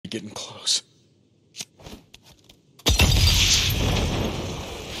getting close.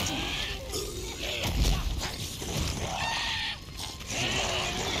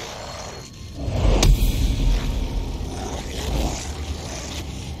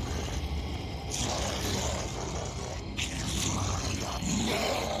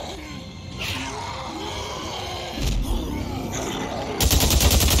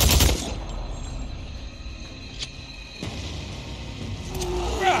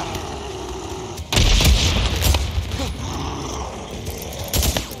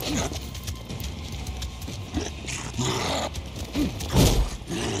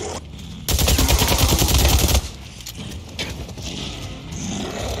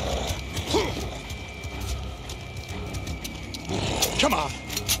 Come on!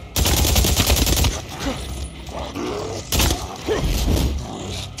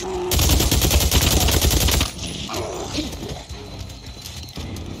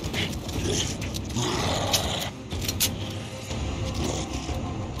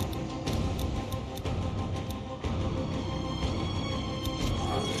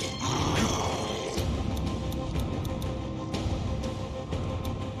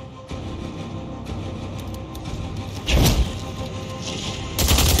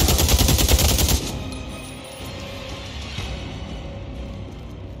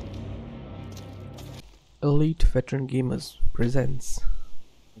 Elite Veteran Gamers presents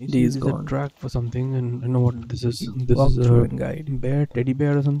This is a Daysgone track for something, and I know what this is. This is walkthrough a and guide. bear, teddy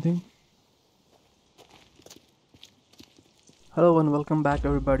bear or something. Hello and welcome back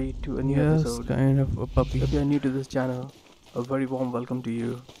everybody to a new Yes, episode. kind of a puppy. If you are new to this channel, a very warm welcome to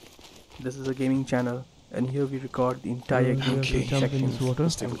you. This is a gaming channel and here we record the entire We have to gameplay jump in this sections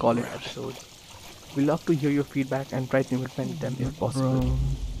water. and call it episodes. We love to hear your feedback and try to implement them if possible. Around.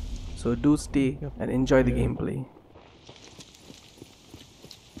 So do stay Yep. and enjoy the Yeah. gameplay.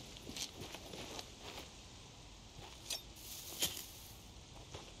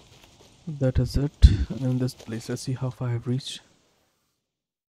 That is it. In this place, let's see how far I've reached.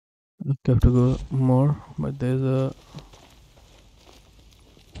 I have to go more, but there's a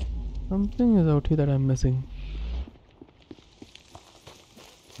something is out here that I'm missing.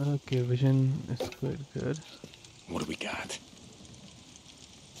 Okay, vision is quite good. What do we got?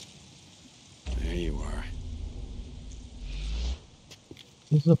 There you are.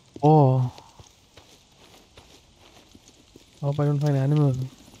 This is a paw. Hope I don't find animals.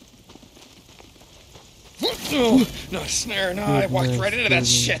 Oh, not a snare, no, I walked Goodness, right into that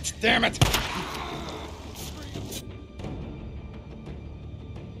goodness. shit, damn it!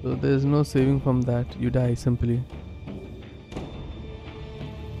 So there's no saving from that. You die simply.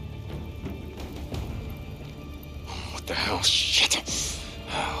 What the hell, shit!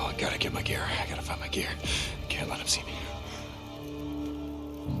 Oh, I gotta get my gear, I gotta find my gear. Can't let him see me.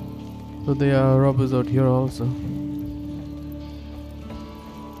 So there are robbers out here also.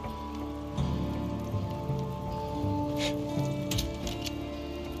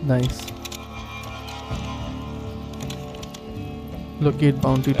 Nice. Locate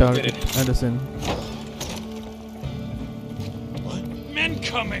bounty target, Addison. Men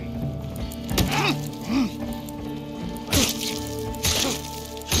coming!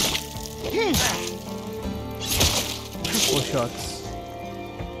 4 shots.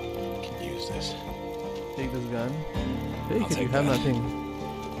 Can use this. Take this gun. Take it, you take have that. nothing.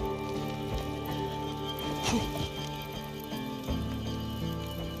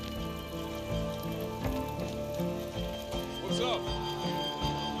 What's up?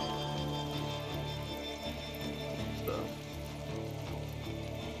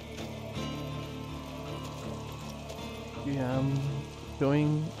 Yeah,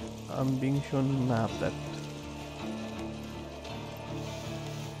 I'm being shown a map that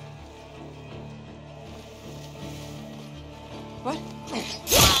What?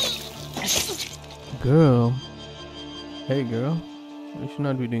 Girl. Hey girl. You should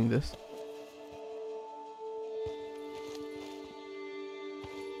not be doing this.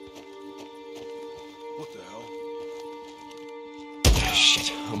 What the hell?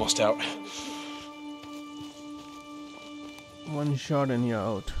 Shit, almost out. One shot and you're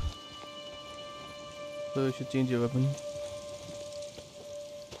out. So you should change your weapon.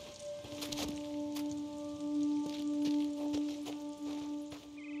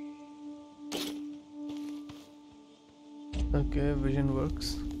 Okay, vision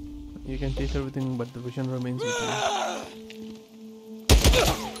works. You can take everything but the vision remains with you.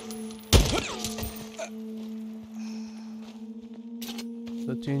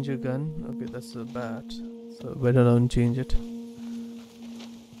 So change your gun. Okay, that's a bat. So better don't change it.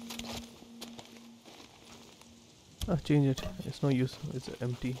 Change it. It's no use. It's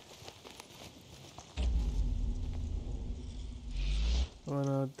empty. One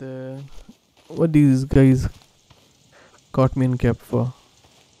out there. What these guys caught me in cap for?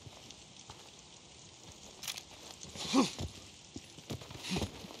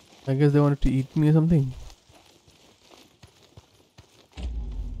 I guess they wanted to eat me or something.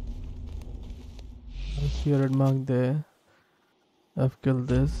 I see a red mark there. I've killed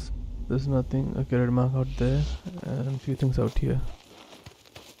this. There's nothing. Okay, red mark out there. And a few things out here.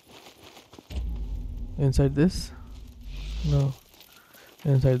 Inside this? No.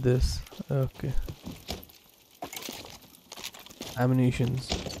 Inside this. Okay. Ammunitions.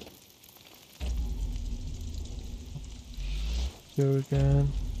 Here we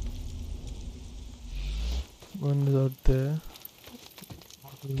can. One is out there.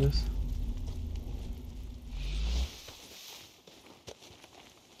 What is this?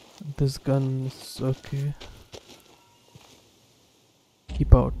 This gun is okay.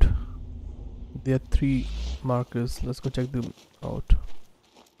 Keep out. There are 3 markers. Let's go check them out.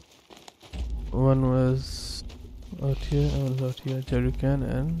 One was out here, one was out here. Jerry can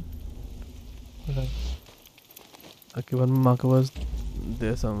and okay, one marker was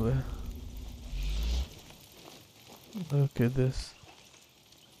there somewhere. Okay, this.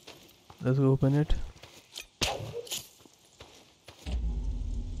 Let's go open it.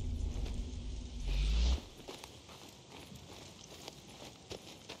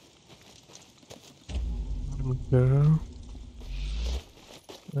 Girl.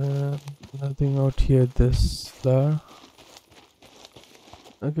 Nothing out here. This flower.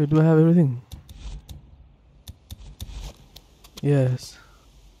 Okay, do I have everything? Yes.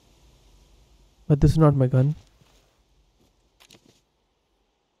 But this is not my gun.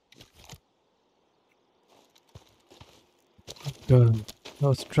 Gun. I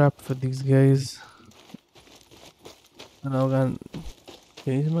was trapped for these guys. And now I can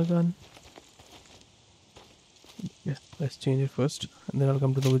change my gun. Yes, let's change it first, and then I'll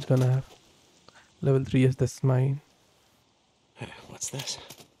come to know which gun I have. Level 3, yes, that's mine. What's this?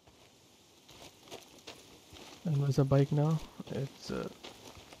 And where's the bike now? It's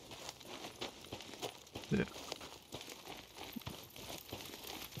there.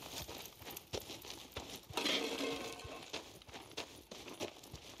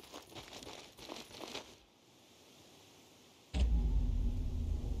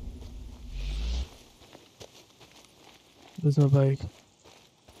 There's no bike.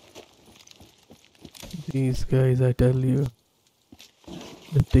 These guys, I tell you,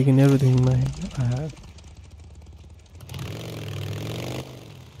 they've taken everything I have.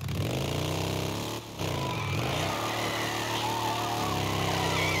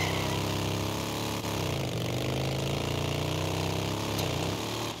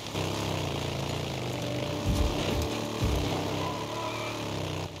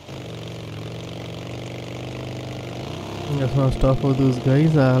 That's not stop for those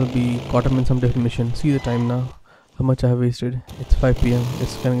guys. I'll be caught up in some different mission. See the time now. How much I have wasted. It's 5 p.m.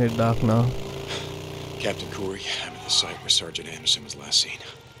 It's gonna get dark now. Captain Corey, I'm at the site where Sergeant Anderson was last seen.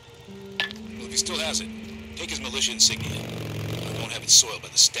 Well, if he still has it, take his militia insignia. I won't have it soiled by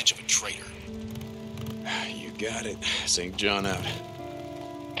the stench of a traitor. You got it. St. John out.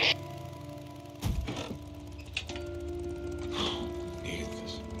 Need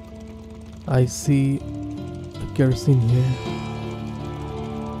this. I see kerosene here.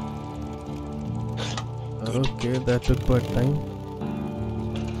 Okay, that took quite time.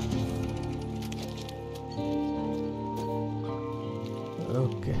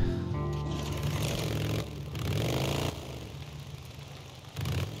 Okay.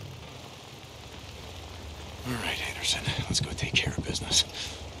 All right, Anderson. Let's go take care of business.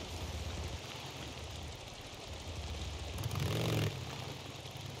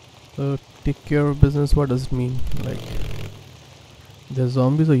 Take care of business, what does it mean? Like, they're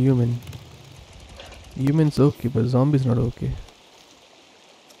zombies or human? Humans okay, but zombies not okay.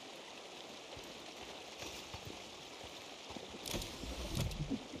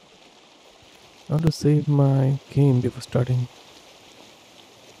 How to save my game before starting?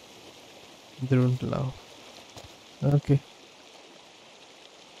 They don't allow. Okay.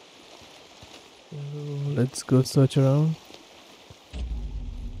 So let's go search around.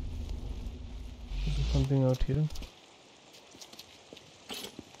 There's something out here.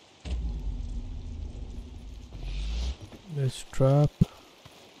 There's trap.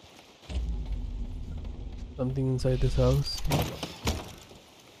 Something inside this house.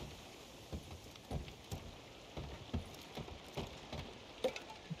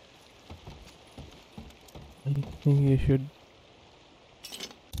 I think you should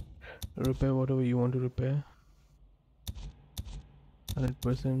repair whatever you want to repair.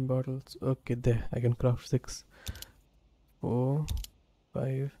 100% bottles. Okay, there. I can craft 6. 4,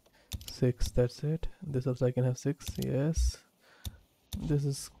 5, 6. That's it. This also I can have 6. Yes. This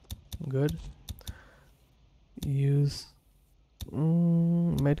is good. Use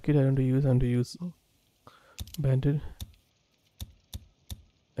medkit. I don't use. I want to use banded.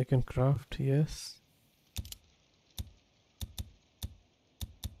 I can craft. Yes.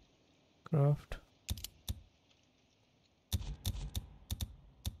 Craft.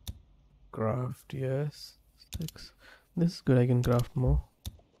 Craft. Yes. 6. This is good. I can craft more.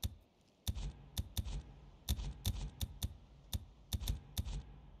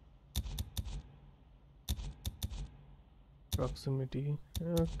 Proximity.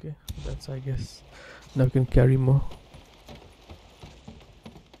 Okay, that's, I guess, now I can carry more.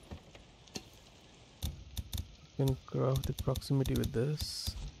 I can craft the proximity with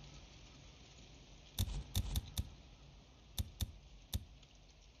this.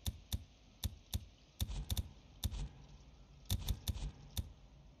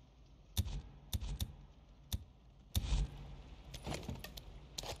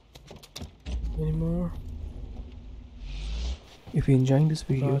 Any more? If you're enjoying this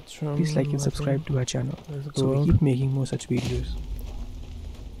video, Bathroom, please like and subscribe to our channel Let's so go we out. keep making more such videos.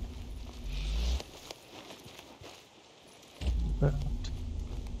 But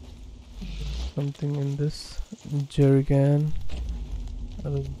something in this jerry can.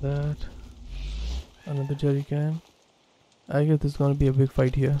 Other than that, another jerry can. I guess there's gonna be a big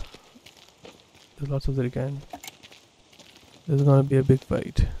fight here. There's lots of jerry can. There's gonna be a big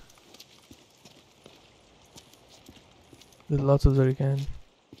fight. There's lots of jerry can.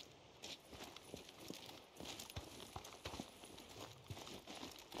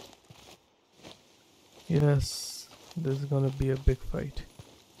 Yes, there's gonna be a big fight.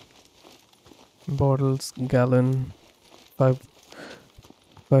 Bottles, gallon, 5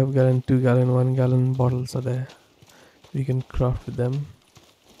 gallon, 2 gallon, 1 gallon bottles are there. We can craft with them.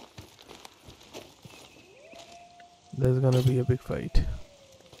 There's gonna be a big fight.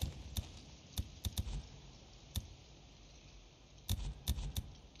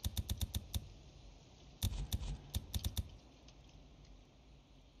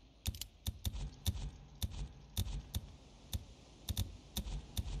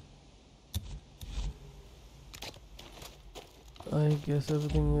 I guess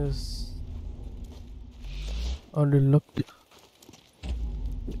everything is already looked.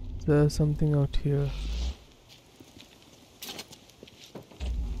 There's something out here.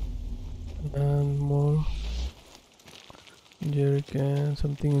 And more jerry can,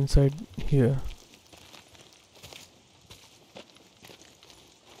 something inside here.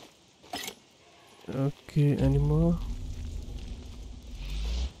 Okay, any more?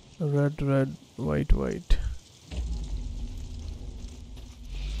 Red, red, white, white.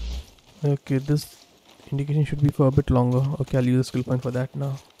 Okay, this indication should be for a bit longer. Okay, I'll use a skill point for that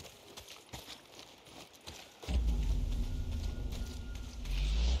now.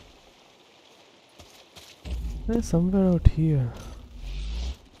 There's somewhere out here.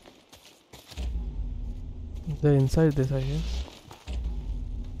 They're inside this, I guess.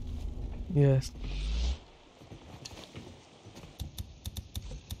 Yes.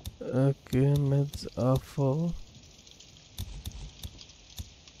 Okay, meds are full.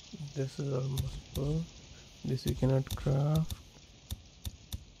 This is almost full. This we cannot craft.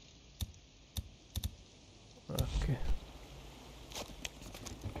 Okay.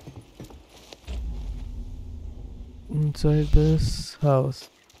 Inside this house.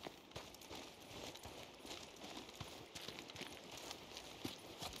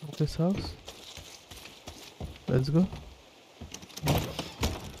 This house. Let's go.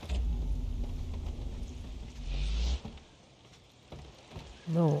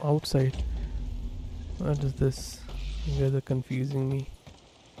 No, outside. What is this? You guys are confusing me.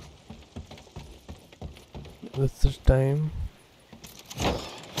 What's the time?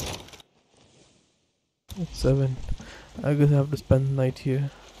 It's 7. I guess I have to spend the night here.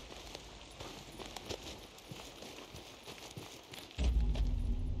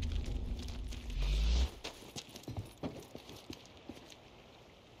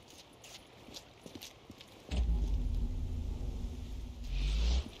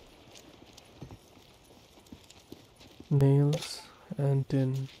 Nails and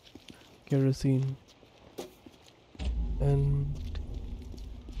tin, kerosene, and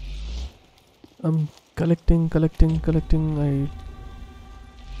I'm collecting.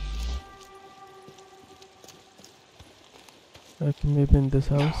 Okay, maybe in this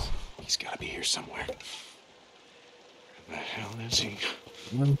house. He's gotta be here somewhere. Where the hell is he?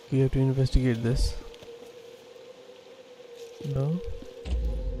 We have to investigate this. No,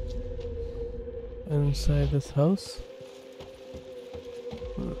 inside this house.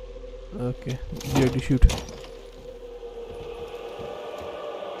 Okay, here to shoot.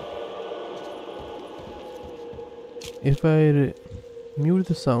 If I mute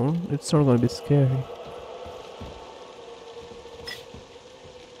the sound, it's not gonna be scary.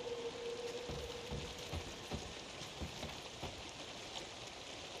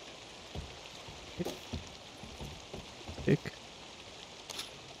 Tick.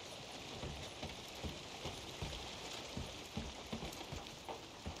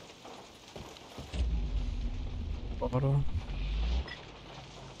 Bottom.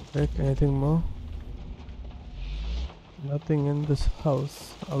 Tick. Anything more? Nothing in this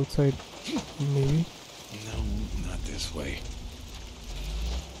house. Outside, maybe. No, not this way.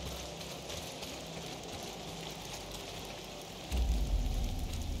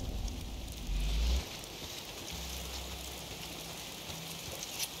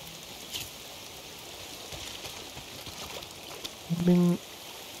 Being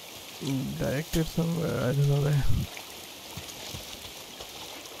directed somewhere. I don't know where.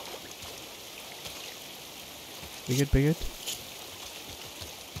 Pick it.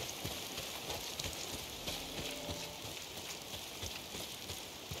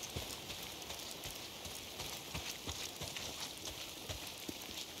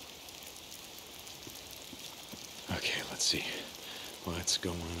 Okay, let's see. What's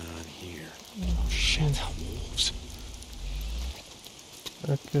going on here? Oh shit, wolves.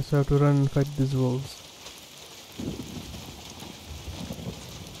 Okay, so I have to run and fight these wolves.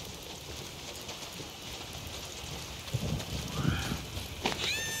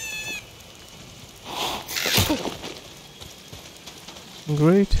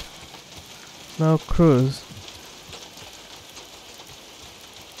 Great. Now cruise.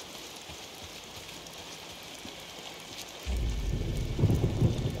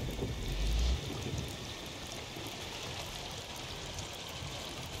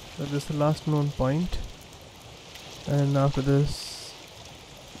 So this is the last known point, and after this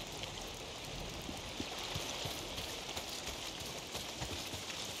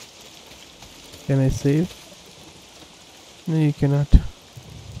can I save? No, you cannot.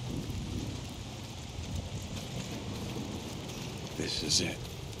 This is it.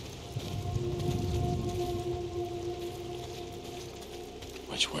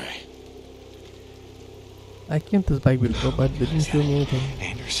 Which way? I came to this bike before, but they didn't show me anything.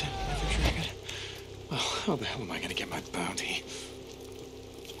 Anderson, never dragon. Well, how the hell am I gonna get my bounty?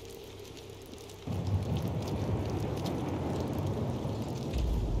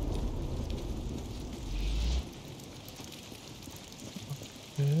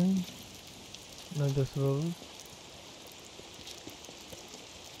 Okay. Now this road.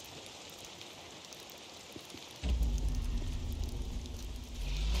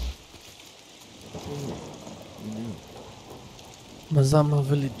 Mazama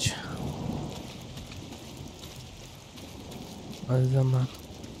village. Mazama.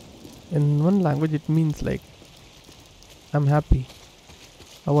 In one language it means like I'm happy.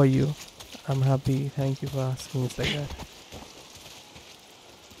 How are you? I'm happy. Thank you for asking. It's like that.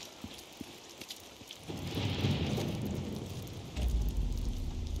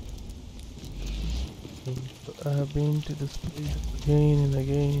 I have been to this place again and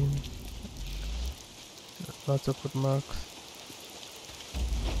again. Lots of footmarks.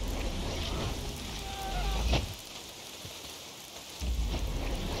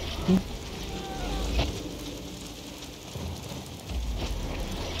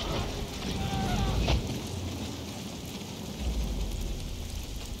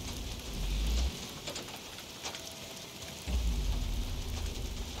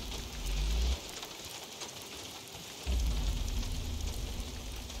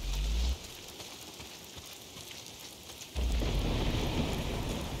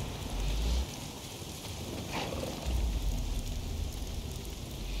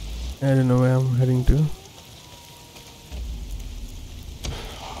 I don't know where I'm heading to.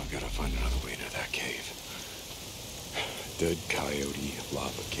 Oh, I've gotta find another way to that cave. Dead coyote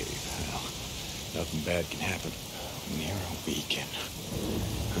lava cave. Hell, nothing bad can happen. NERO beacon.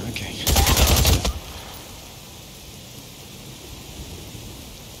 Okay.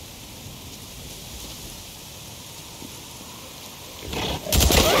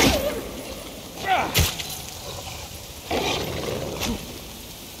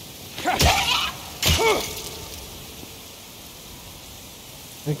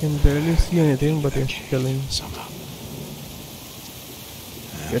 I can barely see anything, but it's killing. Somehow.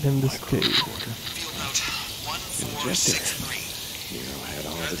 Get in this cave. Field note 1463. NERO had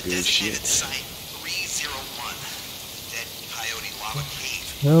all the good Designated shit. site 301. Dead Coyote Lava Cave.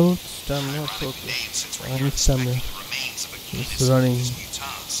 No, stop. stamina, it's okay. Grenades since we're I here need stamina. inspecting the remains of a It's canis running.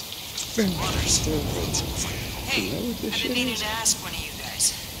 mutans. Runners. Hey, I've been meaning to ask one of you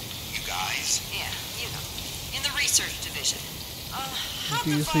guys. You guys? Yeah, you know, in the research division. How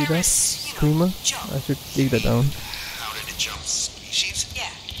Do the you see that virus, screamer? jump? I should take that down. How did it jump species?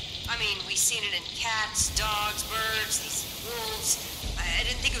 Yeah, I mean, we've seen it in cats, dogs, birds, these wolves. I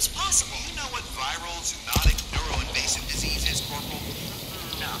didn't think it was possible. Do you know what viral zoonotic neuroinvasive disease is, Corporal?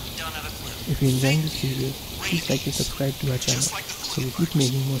 No, don't have a clue. If you enjoyed this video, please like and subscribe to our channel Just like the so we flu keep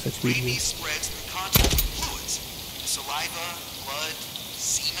making more such Rabies videos. spreads through contact with fluids. Saliva, blood,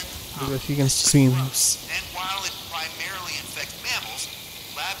 semen. Because she can scream. Gross. And while it primarily infects mammals,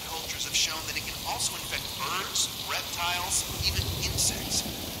 lab cultures have shown that it can also infect birds, reptiles, even insects.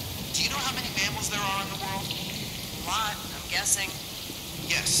 Do you know how many mammals there are in the world? A lot, I'm guessing.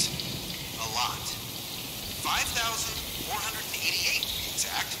 Yes, a lot. 5,488 to be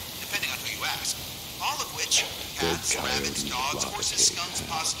exact, depending on who you ask. All of which, cats, rabbits, dogs, horses, skunks,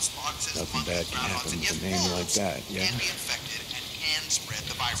 possums, foxes, Nothing monkeys, bad can groundhogs, happen and with yes, a name like wolves that, yeah? can be infected and can spread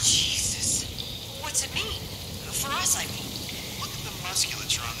the virus. Jesus. What's it mean? For us, I mean. Look at the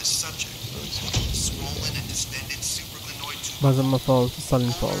musculature on this subject. Swollen and distended supraglenoid Mazama Falls, Sullen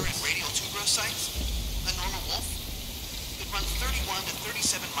ulnar and Falls. radial tuberocytes. A normal wolf could run 31 to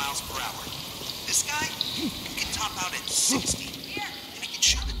 37 miles per hour. This guy can top out at 60. And he can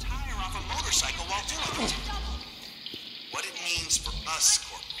shoot a tire off a motorcycle while doing it. What it means for us,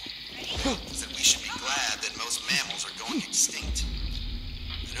 Corporal, is that we should be glad that most mammals are going extinct.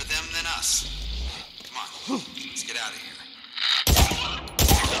 Better them than us. Come on, let's get out of here.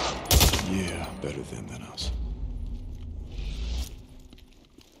 Yeah, better them than us.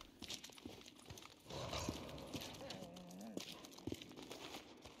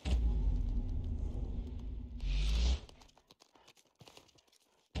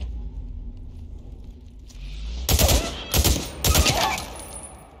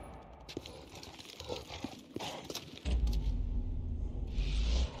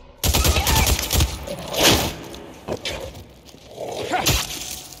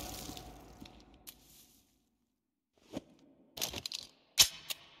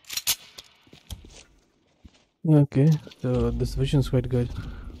 Okay, so this vision is quite good.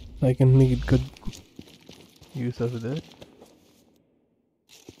 I can make good use of it.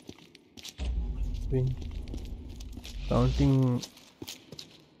 Been counting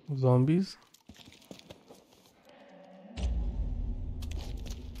zombies.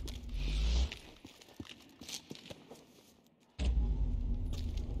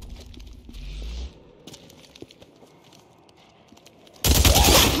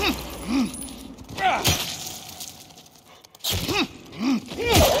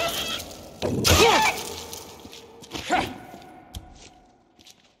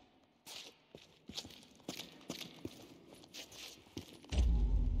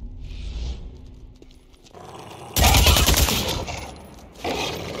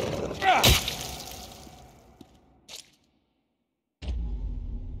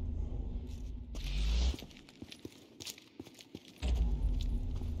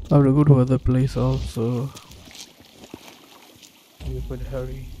 I have to go to other place also. You could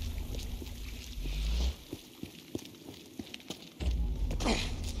hurry.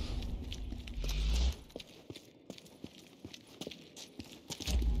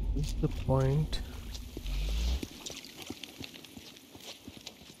 This is the point.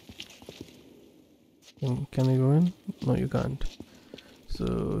 Can I go in? No, you can't.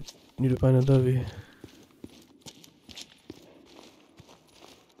 So need to find another way.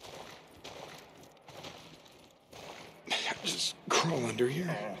 Just crawl under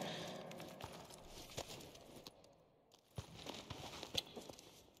here.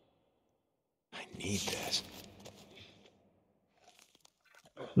 I need this.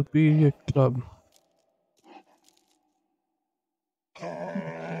 Superior Club.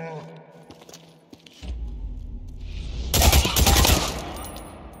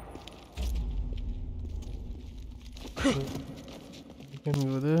 You can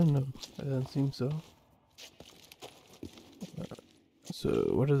go there? No, it doesn't seem so. So,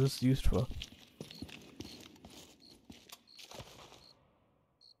 what is this used for?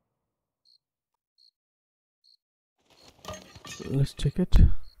 So let's check it.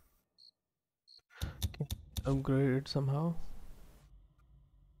 Okay. Upgrade it somehow.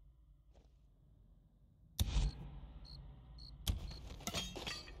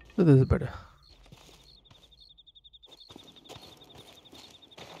 So this is better.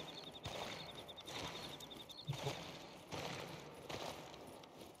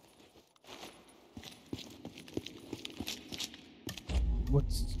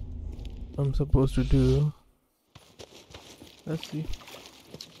 What's I'm supposed to do. Let's see.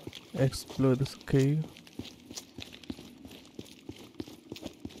 Explore this cave.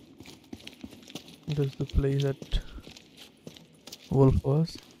 This is the place that Wolf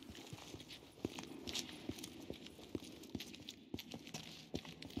was.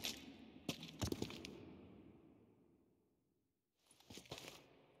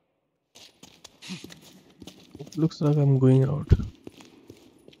 Looks like I'm going out.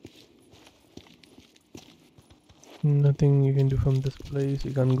 Nothing you can do from this place.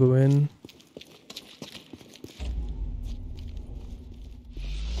 You can't go in.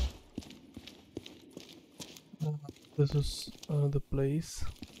 This is the place.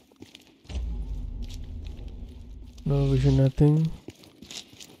 No vision, nothing.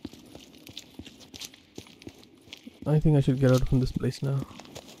 I think I should get out from this place now.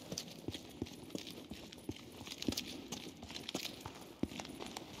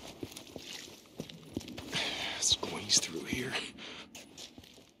 Squeeze through here.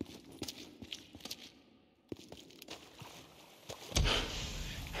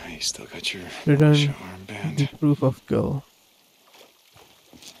 You still got your Return armband. the proof of kill.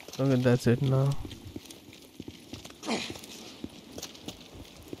 Okay, that's it now.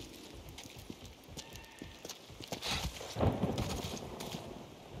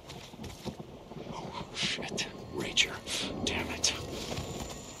 Oh shit, Rager. Damn it.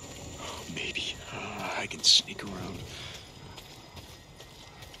 Maybe I can sneak around.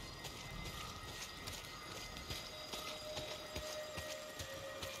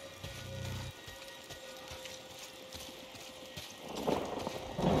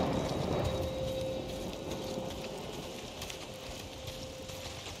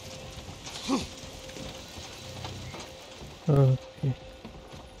 Okay.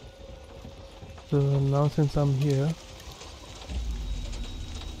 So now since I'm here,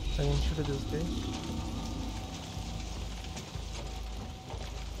 I can shoot at this guy.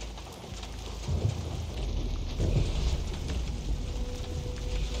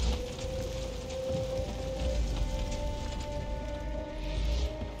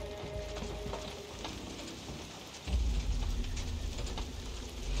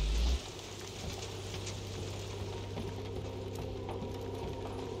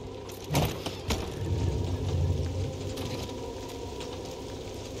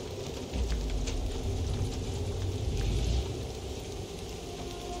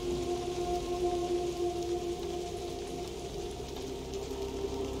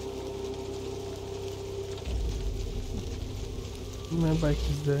 My bike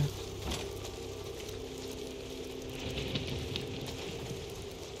is there.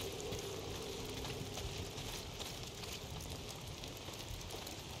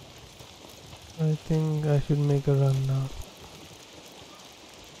 I think I should make a run now.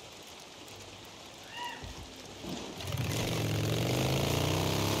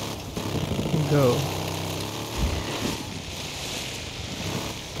 Go.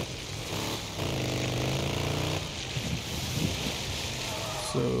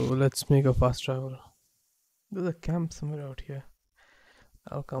 So let's make a fast travel. There's a camp somewhere out here.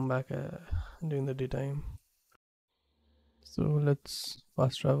 I'll come back during the daytime. So let's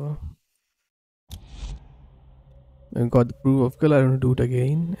fast travel. I got the proof of kill. I don't do it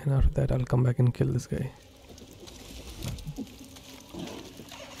again, and after that I'll come back and kill this guy.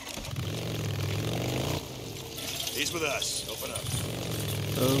 He's with us. Open up.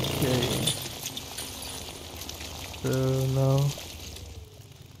 Okay. So now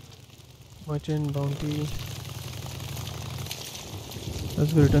merchant bounty.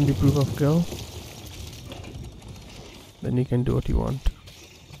 Let's go return the proof of kill. Then you can do what you want.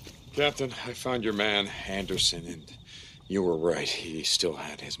 Captain, I found your man, Anderson, and you were right. He still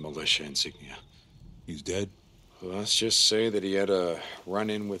had his militia insignia. He's dead? Well, let's just say that he had a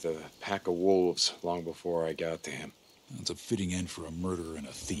run-in with a pack of wolves long before I got to him. That's a fitting end for a murderer and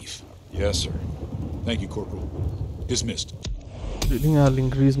a thief. Yes, sir. Thank you, Corporal. Dismissed. Do you think I'll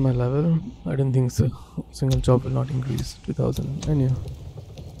increase my level? I don't think so. Single job will not increase 2000. Anyway.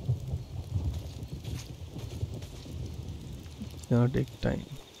 It's gonna take time.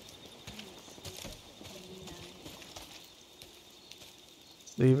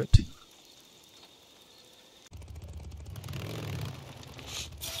 Leave it.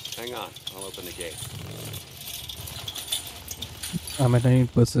 Hang on, I'll open the gate. I'm at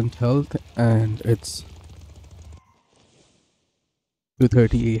 98% health and it's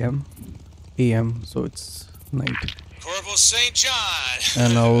 2:30 a.m. so it's night. Corporal St. John.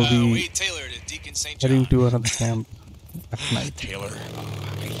 And I'll be Wade Taylor to Deacon St. John. heading to another camp at night. Taylor,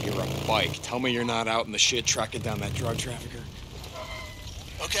 I hear a bike. Tell me you're not out in the shit tracking down that drug trafficker.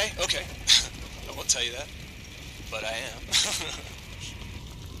 Okay. I won't tell you that, but I am.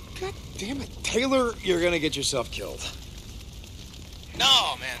 God damn it, Taylor, you're gonna get yourself killed.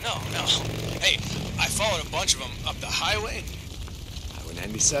 No, man, no. Hey, I followed a bunch of them up the highway. Highway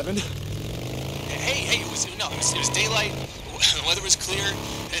 97? Hey, it was daylight, the weather was clear,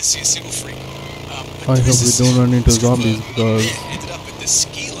 I didn't see a single freak. I hope we don't run into zombies because man ended up at the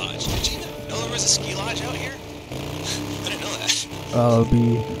ski lodge. Did you know there was a ski lodge out here? I didn't know that. I'll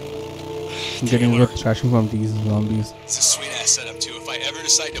be getting Taylor. crashing from these zombies. It's a sweet ass setup too. If I ever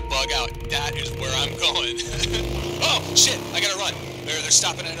decide to bug out, that is where I'm going. Oh shit! I gotta run. They're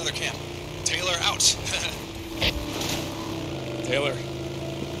stopping at another camp. Taylor out. Taylor,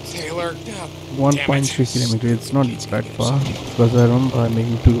 oh, 1.3 kilometers, it's not that far because I remember I'm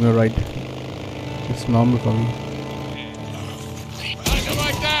making 2-minute ride. It's normal for me. Come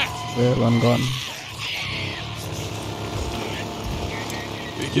like that! There, one gone.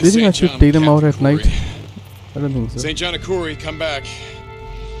 Do you think I should take them out at night? I don't think so. St. John Akuri, come back.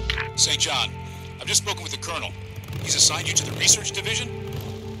 St. John, I've just spoken with the colonel. He's assigned you to the research division?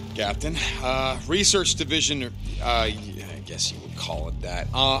 Captain, research division, or, I guess you would call it that.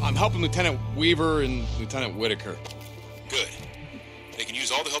 I'm helping Lieutenant Weaver and Lieutenant Whitaker. Good. They can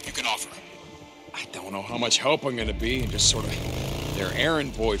use all the help you can offer. I don't know how much help I'm gonna be, and just sort of their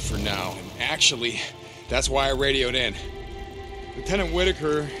errand boy for now. And actually, that's why I radioed in. Lieutenant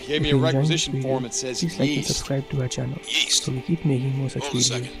Whitaker gave me a requisition form that says please like and yeast. subscribe to our channel Yeast. so we keep making more such Hold a videos.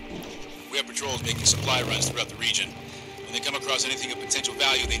 second. We have patrols making supply runs throughout the region. When they come across anything of potential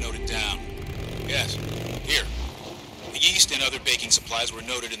value, they note it down. Yes. Here. The yeast and other baking supplies were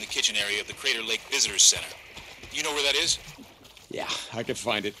noted in the kitchen area of the Crater Lake Visitors Center. You know where that is? Yeah, I could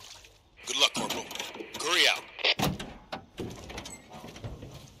find it. Good luck, Corporal. Curry out.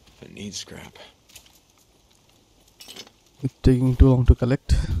 I need scrap. It's taking too long to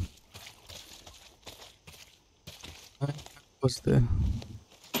collect. What's there?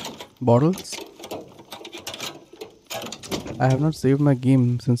 Bottles? I have not saved my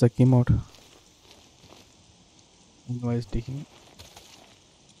game since I came out. Why is taking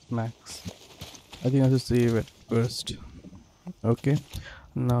max? I think I should save it first. Okay.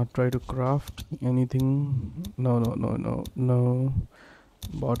 Now try to craft anything. No.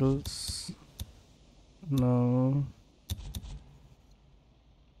 Bottles. No.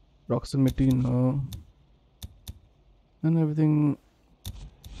 Proximity, no. And everything.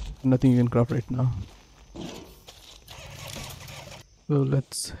 Nothing you can craft right now. So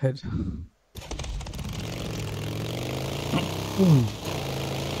let's head.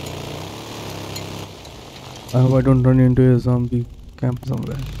 I hope I don't run into a zombie camp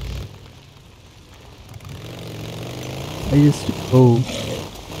somewhere. I used to. Oh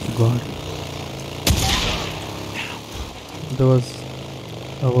god. There was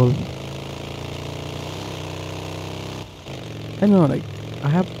a whole. I know, like, I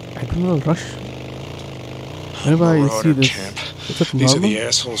have adrenaline rush. Whenever I see this, Camp. it's like These are normal. the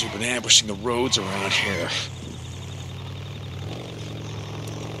assholes who've been ambushing the roads around here.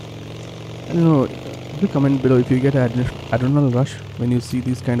 I don't know. Do comment below if you get adrenaline rush when you see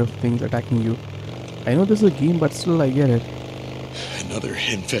these kind of things attacking you. I know this is a game, but still I get it. Another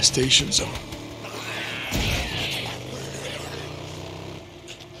infestation zone.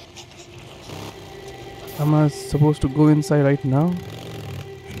 Am I supposed to go inside right now?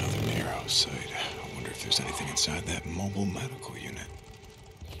 Another NERO site. I wonder if there's anything inside that mobile medical unit.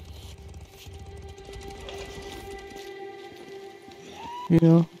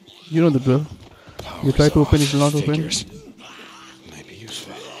 You know the drill. You try to open, it will not open. Figures. Might be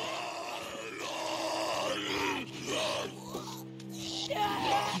useful.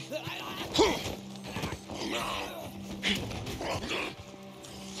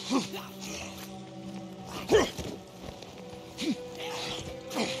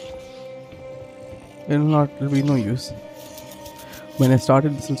 It'll be no use. When I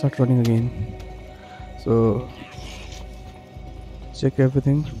started, this will start running again. So check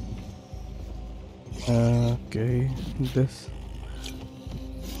everything. Okay, this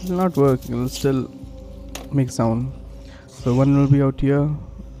will not work. It will still make sound. So one will be out here.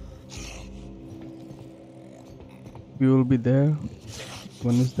 We will be there.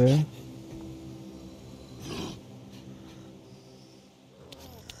 One is there.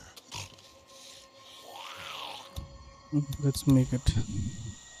 Let's make it.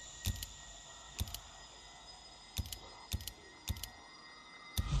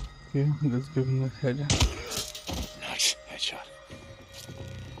 Okay, let's give him a head. Nice headshot.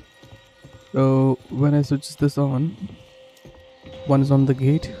 So when I switch this on, one is on the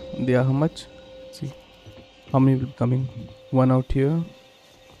gate. They are how much? Let's see how many will be coming. One out here,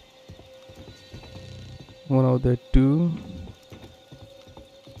 One out there, 2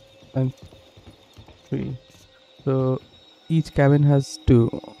 and 3. So each cabin has 2.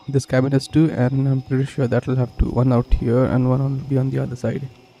 This cabin has 2, and I'm pretty sure that will have 2. One out here and one will be on the other side.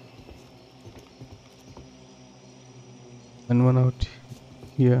 And one out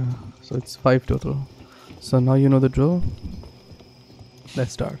here. So it's 5 total. So now you know the drill.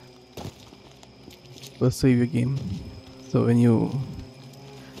 Let's start. First save your game. So when you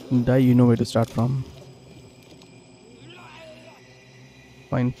die, you know where to start from.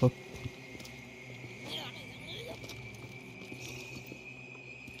 Fine for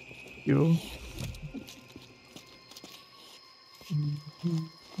you.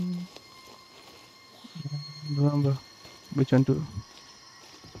 Remember which one to.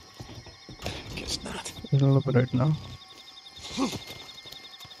 Guess not. It's all open right now.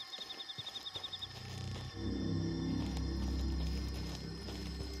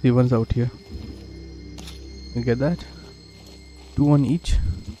 The one's out here. You get that? 2 on each.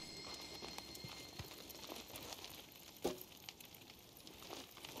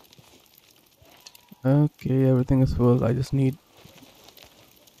 Okay, everything is full. I just need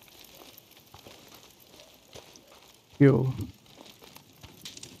fuel.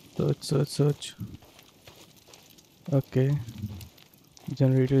 Search. Okay.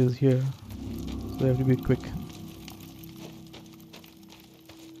 Generator is here. So I have to be quick.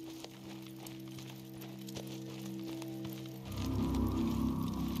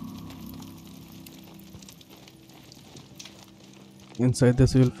 Inside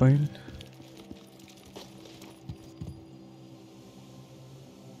this you will find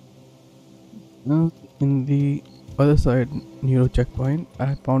in the other side NERO checkpoint.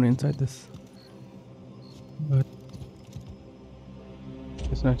 I found inside this, but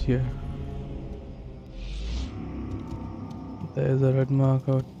it's not here. There's a red mark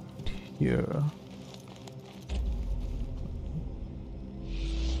out here.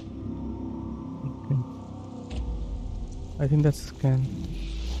 I think that's scan.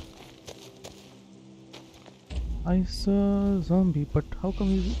 I saw a zombie, but how come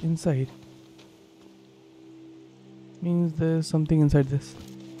he's inside? Means there's something inside this.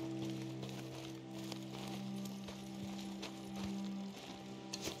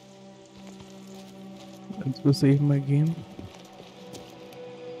 Let's go save my game.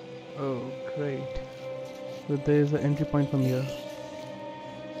 Oh, great. So there's an entry point from here.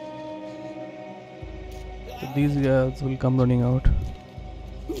 So these guys will come running out.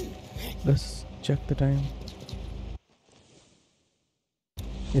 Let's check the time.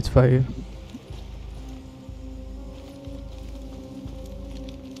 It's 5.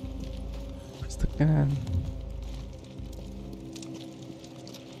 Where's the can?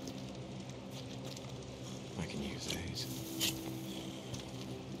 I can use these.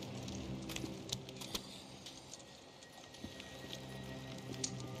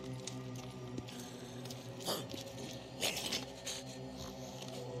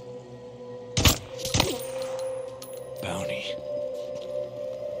 Bounty.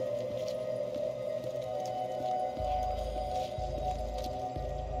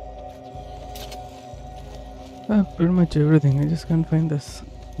 Pretty much everything. I just can't find this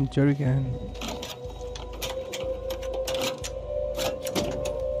jerry can.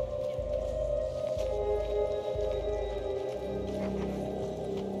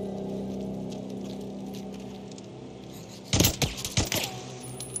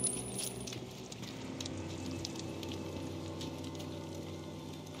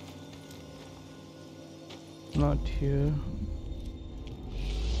 Not here.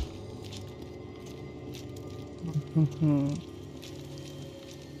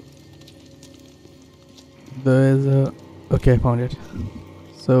 There's a... Okay, I found it.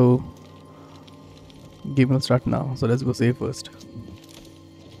 So game will start now. So let's go save first.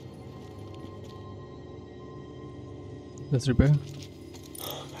 Let's repair.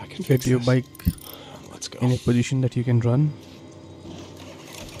 I can Get fix your this. bike Let's go. in a position that you can run.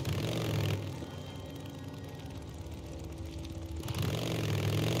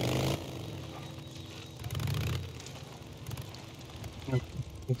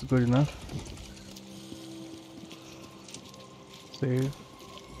 That's good enough. Save.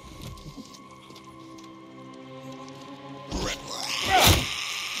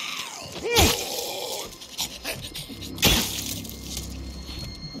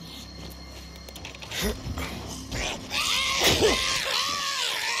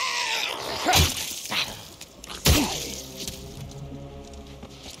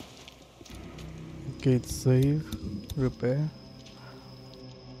 Okay, it's save, repair.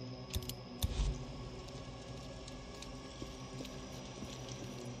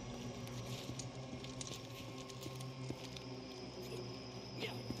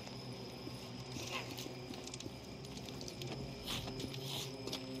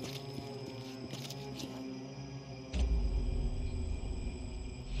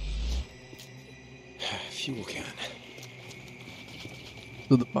 fuel can.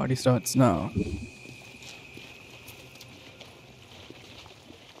 So the party starts now.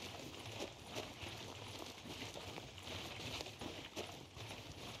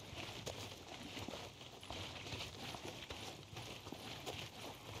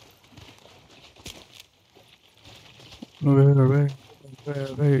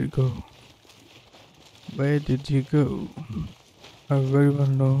 Where did it go? Where did you go? I very well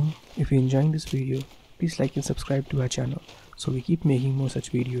know. If you're enjoying this video, please like and subscribe to our channel so we keep making more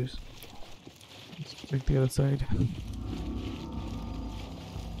such videos. Let's check the other side.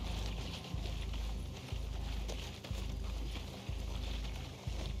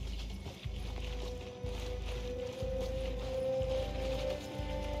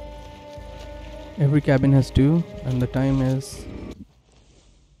 Every cabin has two, and the time is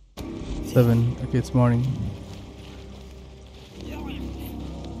 7. Okay, it's morning.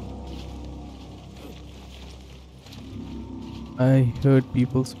 I heard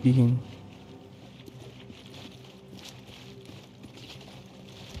people speaking.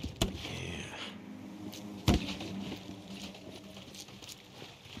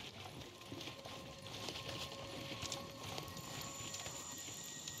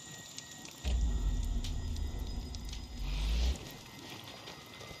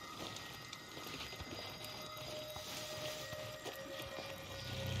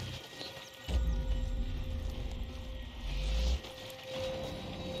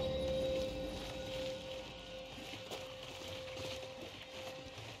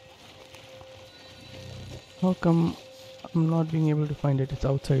 How come I'm not being able to find it? It's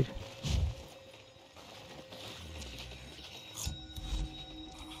outside.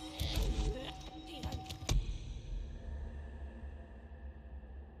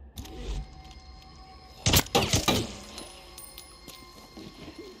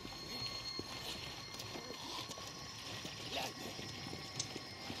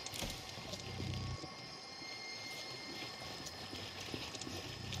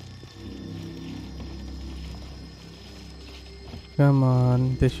 Come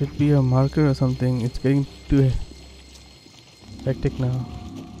on, there should be a marker or something. It's getting too hectic now.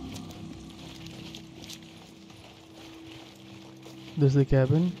 This is the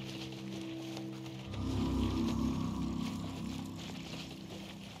cabin.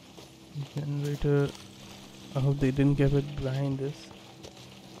 Generator. I hope they didn't keep it behind this.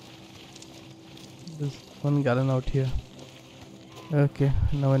 There's 1 gallon out here. Okay,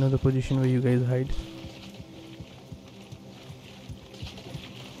 now I know the position where you guys hide.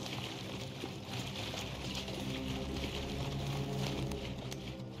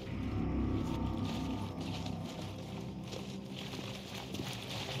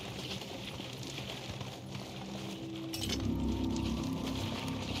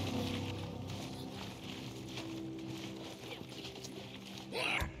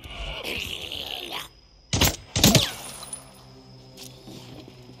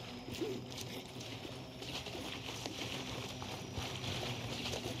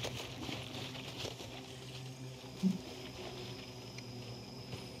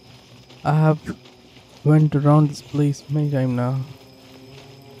 I have went around this place many times now,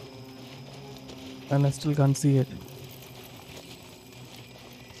 and I still can't see it.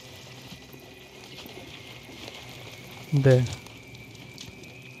 There. Here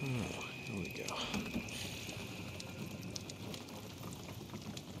we go.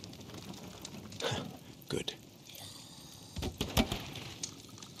 Good.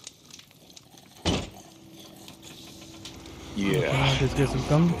 Yeah. This guys will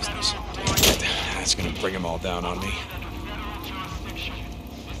come. That's gonna bring them all down on me.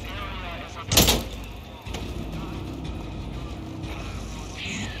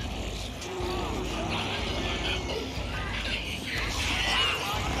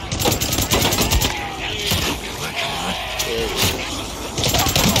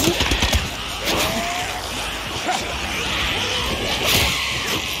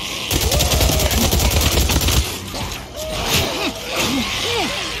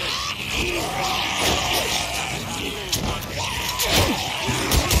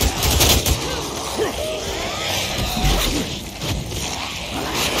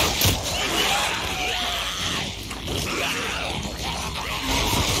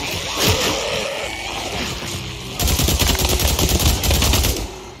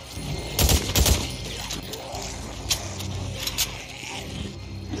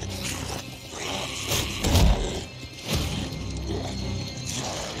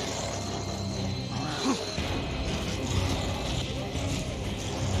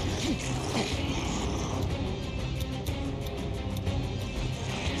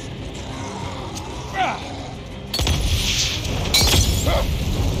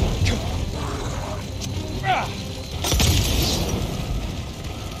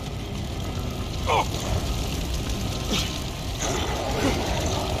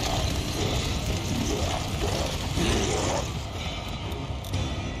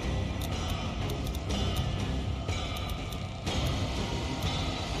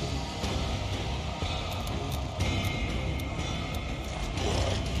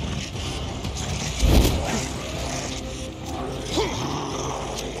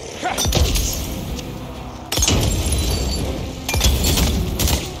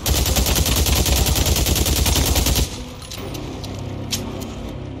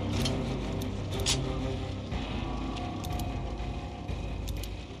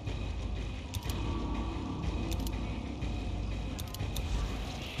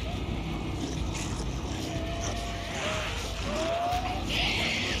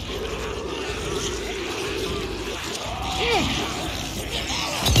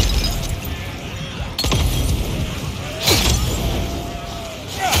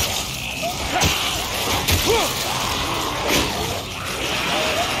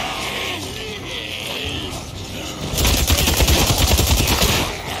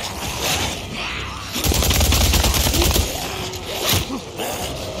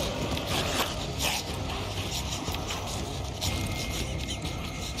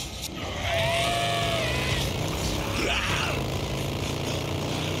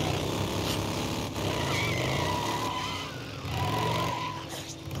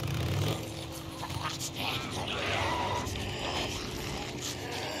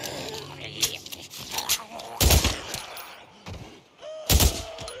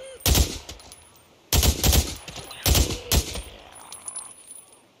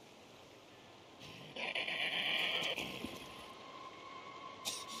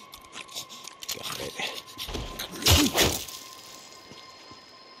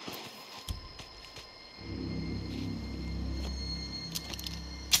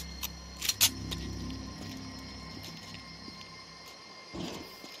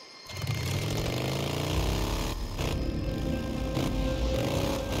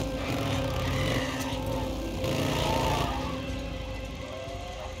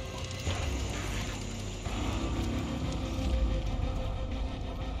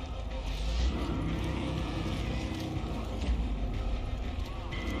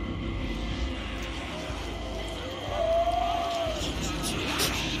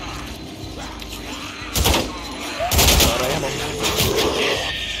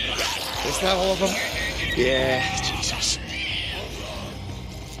 that all of them? Yeah, Jesus.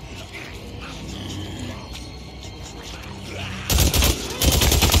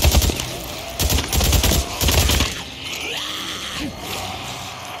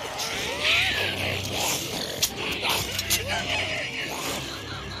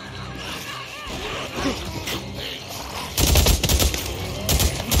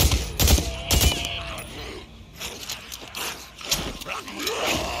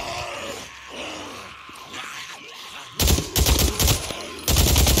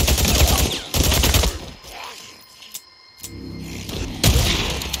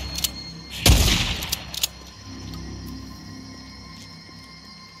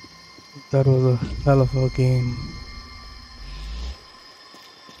 That was a hell of a game.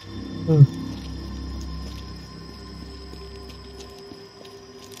 Ugh.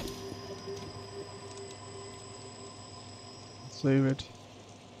 Save it.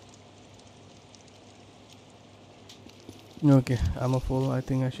 Okay, I'm a fool. I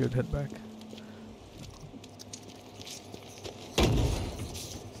think I should head back.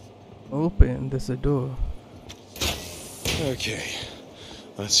 Open, there's a door. Okay,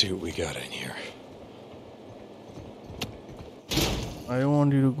 let's see what we got in here. I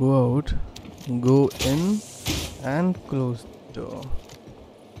want you to go out, go in, and close the door.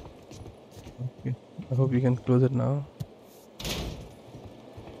 Okay, I hope you can close it now.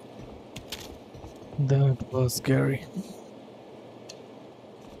 That was scary.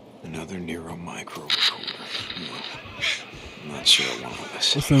 Another NERO micro recorder. I'm not sure I want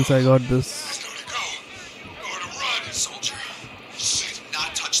this. Since I got this,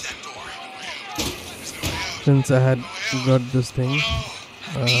 since I had got this thing,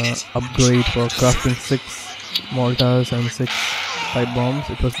 upgrade for crafting 6 mortars and 6 pipe bombs,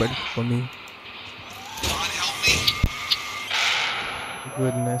 it was better for me.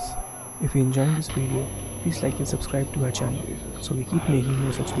 Goodness. If you enjoyed this video, please like and subscribe to our channel so we keep making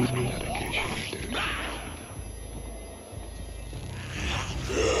more such videos.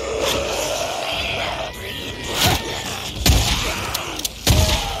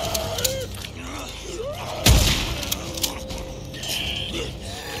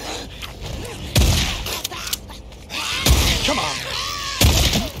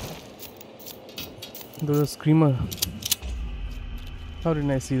 There was a screamer. How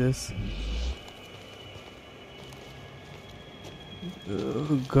didn't I see this?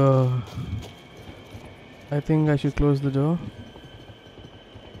 Oh god. I think I should close the door.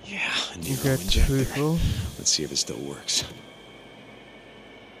 Yeah, a NERO Get injector. refill. Let's see if it still works.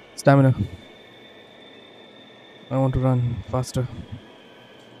 Stamina. I want to run faster.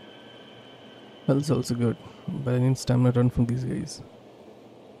 Health's also good, but I need stamina to run from these guys.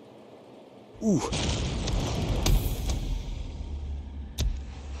 Ooh.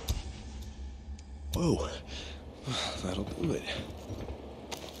 Whoa. That'll do it.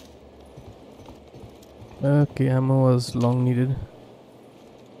 Okay, ammo was long needed.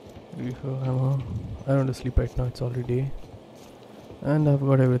 Refill ammo. I don't want to sleep right now, it's already day. And I've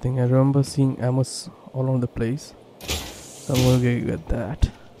got everything. I remember seeing ammos all over the place. So I'm gonna get that.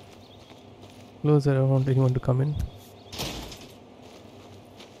 Close it, I don't want anyone to come in.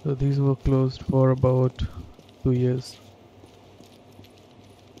 So these were closed for about 2 years.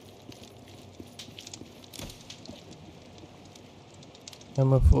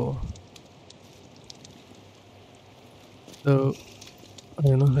 Ammo 4. So I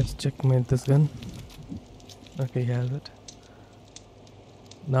don't know, let's check this gun. Okay, he has it.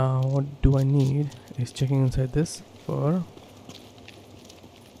 Now what do I need is checking inside this for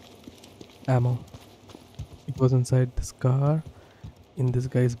ammo. It was inside this car, in this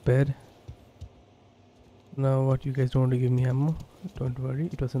guy's bed. Now what, you guys don't want to give me ammo? Don't worry,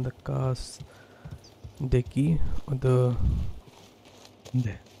 it was in the car's decky or the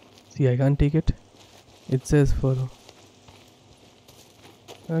there. See, I can't take it. It says follow.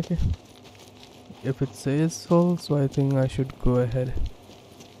 Okay. If it says full, so I think I should go ahead.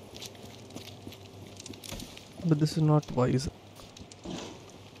 But this is not wise.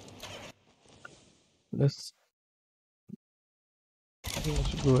 Let's. I think I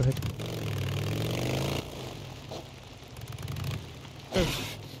should go ahead.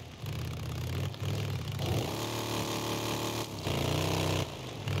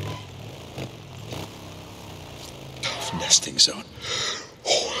 Nesting zone.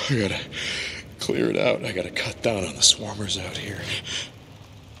 Oh, I gotta clear it out. I gotta cut down on the swarmers out here.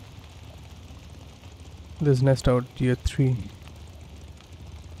 There's nest out tier 3.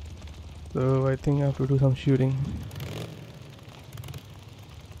 So I think I have to do some shooting.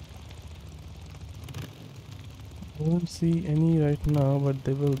 I don't see any right now, but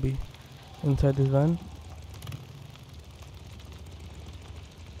there will be. inside this van.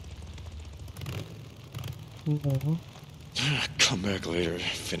 No. Come back later,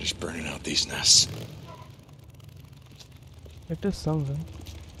 finish burning out these nests. It is somewhere.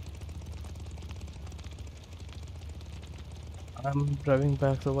 I'm driving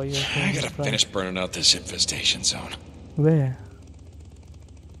back, so why you're saying I gotta front? finish burning out this infestation zone. Where?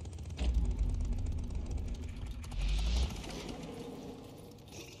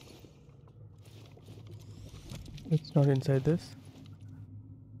 It's not inside this.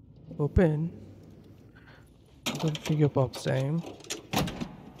 Open. Don't take your pop's time.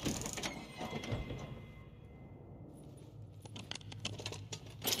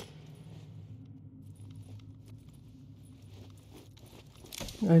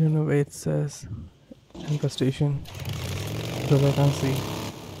 I don't know where it says infestation because I can't see.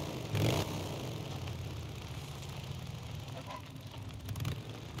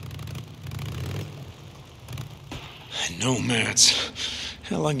 Nomads.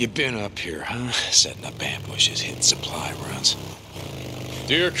 How long you been up here, huh? Setting up ambushes, hitting supply runs.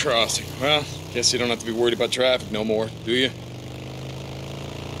 Deer crossing. Well, guess you don't have to be worried about traffic no more, do you?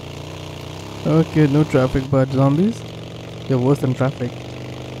 Okay, no traffic, but zombies? They're worse than traffic.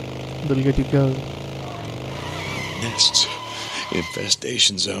 They'll get you killed. Nests.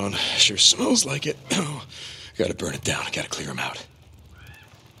 Infestation zone. Sure smells like it. Gotta burn it down. Gotta clear them out.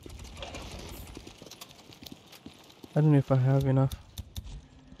 I don't know if I have enough.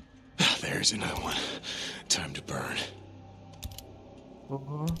 There's another one. Time to burn.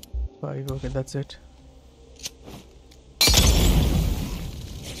 4, 5, okay, that's it.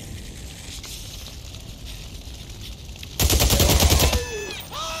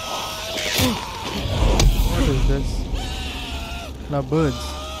 What is this? Now birds.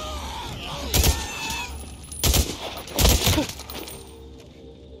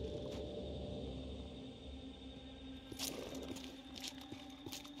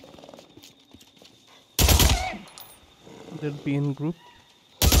 They'll be in group.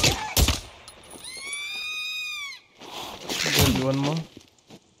 There'll be one more.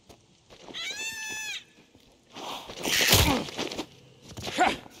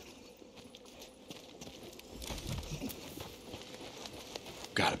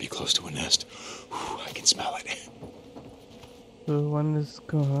 Gotta be close to a nest. Whew, I can smell it. So one is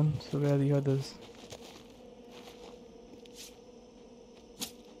gone. So where are the others?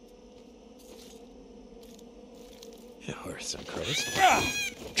 Yeah, or some crows.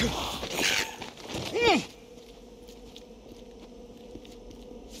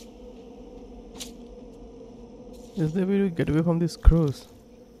 Is there a way to get away from these crows?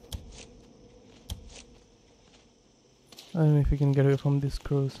 I don't know if we can get away from these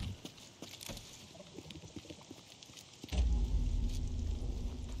crows.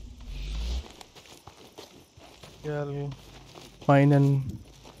 Yeah, I'll find and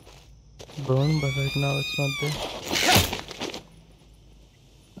burn, but right now it's not there.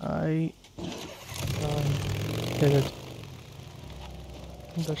 I can't hit it.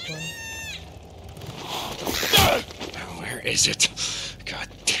 That's why. Where is it? God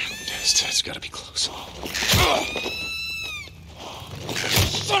damn it. It's gotta be close.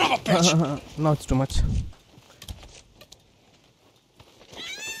 Son of a bitch! Now it's too much.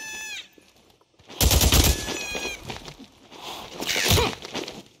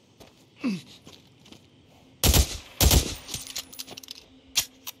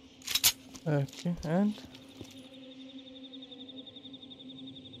 Okay, and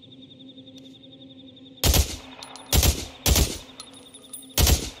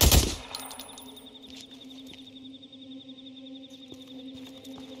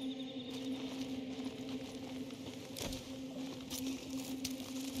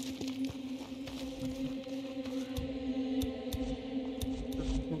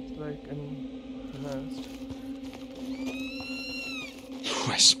it's like an nest.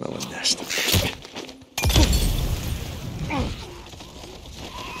 I smell a nest.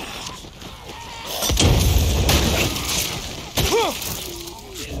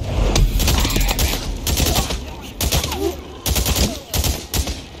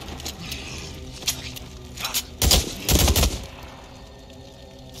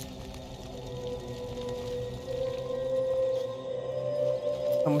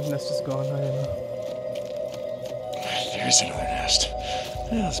 How much nest is gone? I don't know. There's another nest.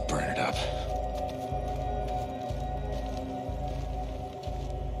 Yeah, let's burn it up.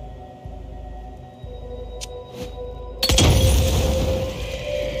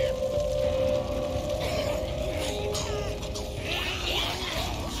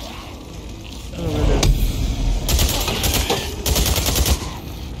 I don't know where that is.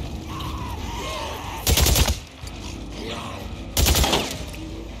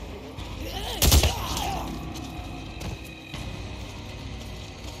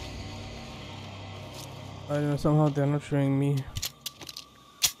 I don't know, somehow they're not showing me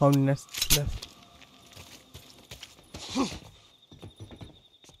how many nests left.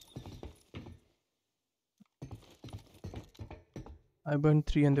 I burned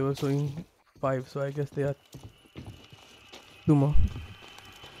 3 and they were showing 5, so I guess they are 2 more.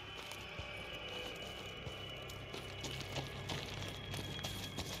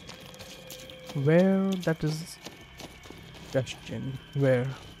 Where? That is question. Where?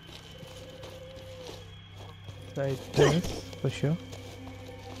 Side this for sure.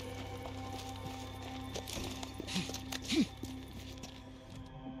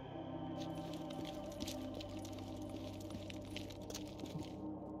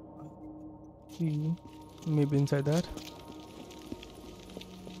 See, maybe inside that.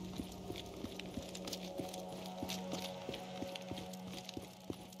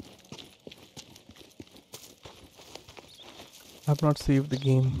 I've not saved the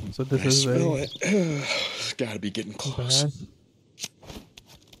game, so this is smell very it. It's gotta be getting close. bad.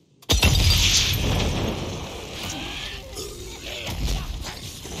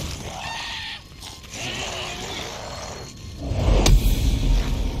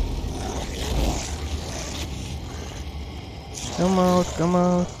 Come out, come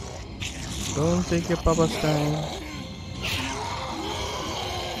out. Don't take your papa's time.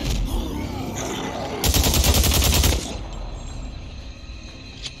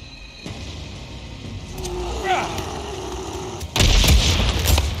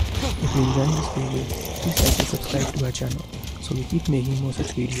 If you enjoyed this video, please like and subscribe to our channel so we keep making more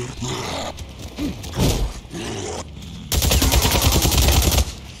such videos.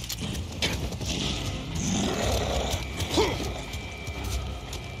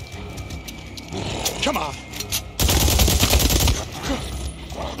 Come on.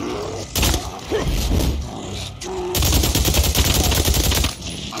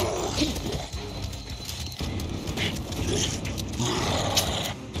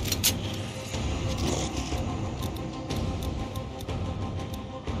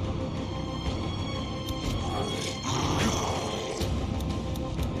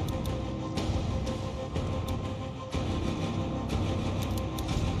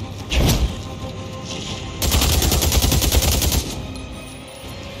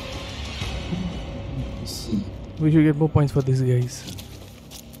 We should get more points for these guys.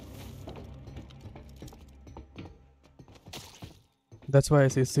 That's why I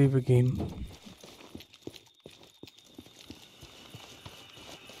say save a game.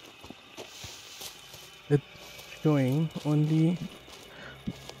 It's showing only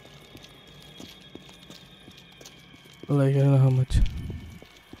like I don't know how much.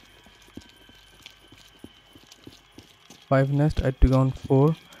 5 nest. I took on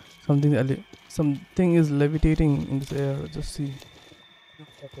 4. Something is levitating in this air. Just see.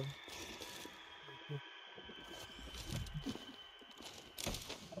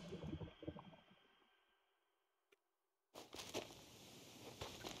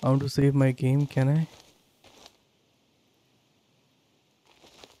 I want to save my game. Can I?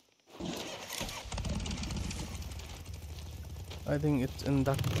 I think it's in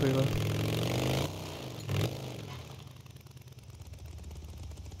that trailer.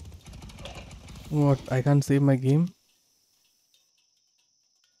 What? I can't save my game?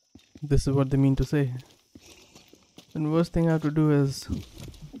 This is what they mean to say. And the worst thing I have to do is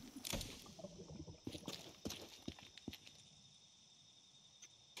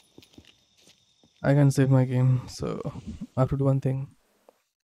I can't save my game, so I have to do one thing.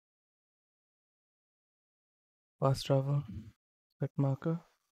 Fast travel. Set marker.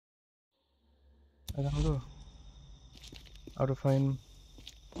 I can go. How to find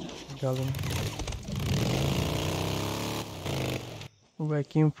Gallon. Where I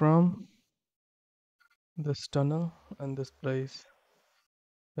came from. This tunnel and this place.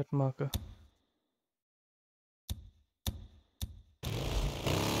 Set marker.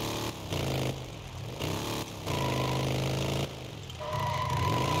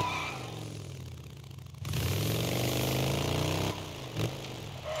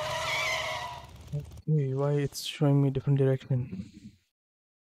 Okay, why it's showing me different direction?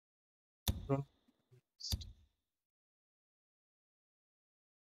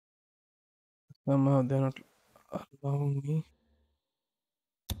 Somehow they're not allowing me.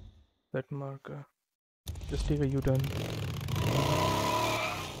 That marker. Just take a U-turn.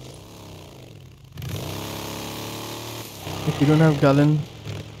 If you don't have Gallon,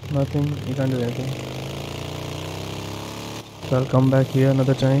 nothing, you can't do anything. So I'll come back here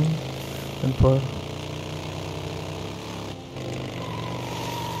another time and for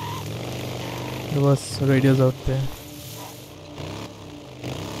there was radios out there.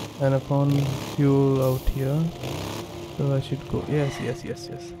 and I found fuel out here, so I should go. Yes,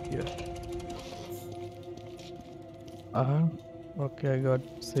 here. Okay, I got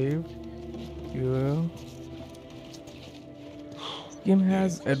saved. Fuel. This game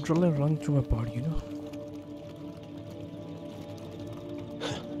has adrenaline run through my body, you know.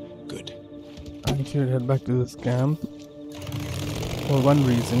 Good. I should head back to this camp for one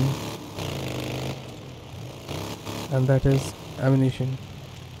reason, and that is ammunition.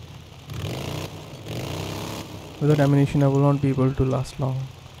 Without ammunition, I will not be able to last long.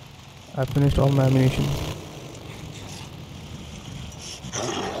 I finished all my ammunition.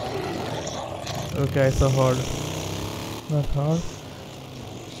 Okay, I saw hard. Not hard.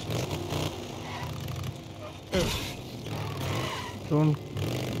 Don't.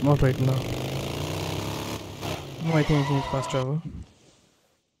 Not right now. No, I think it's fast travel.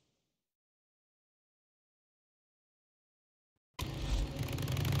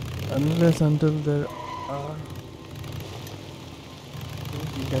 Unless until there are.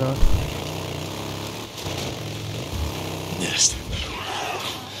 You cannot. Nest.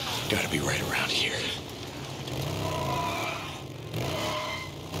 Gotta be right around here.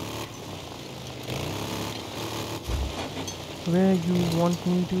 Where you want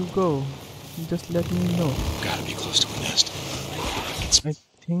me to go? Just let me know. Gotta be close to a nest. I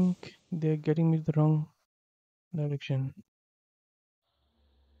think they're getting me the wrong direction.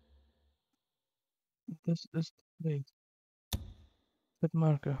 This is the place. That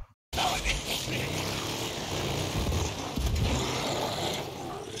marker.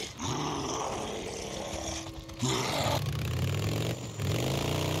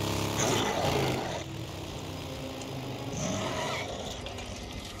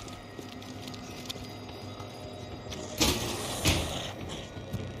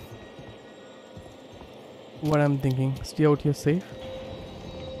 What I'm thinking, stay out here safe.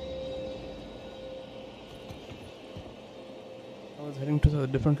 I was heading to a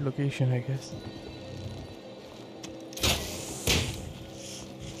different location, I guess.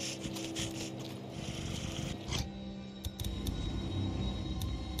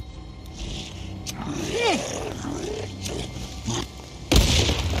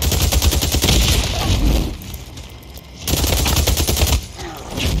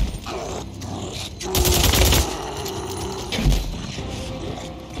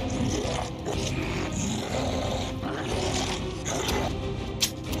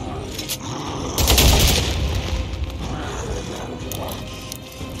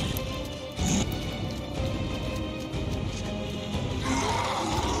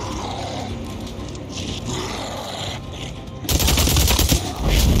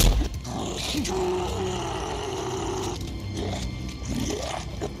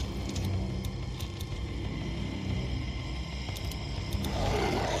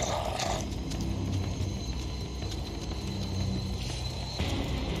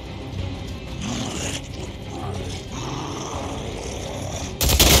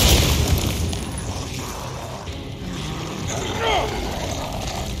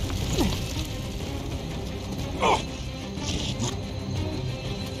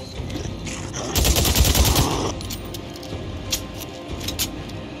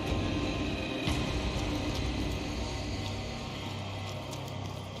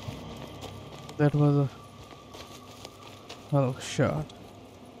 That was a hell shot.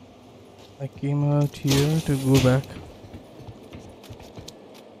 I came out here to go back.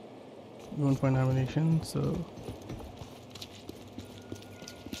 You won't find ammunition, so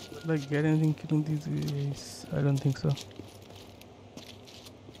will I get anything killing these guys? I don't think so.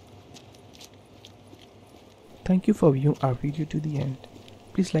 Thank you for viewing our video to the end.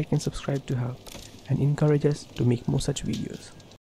 Please like and subscribe to help and encourage us to make more such videos.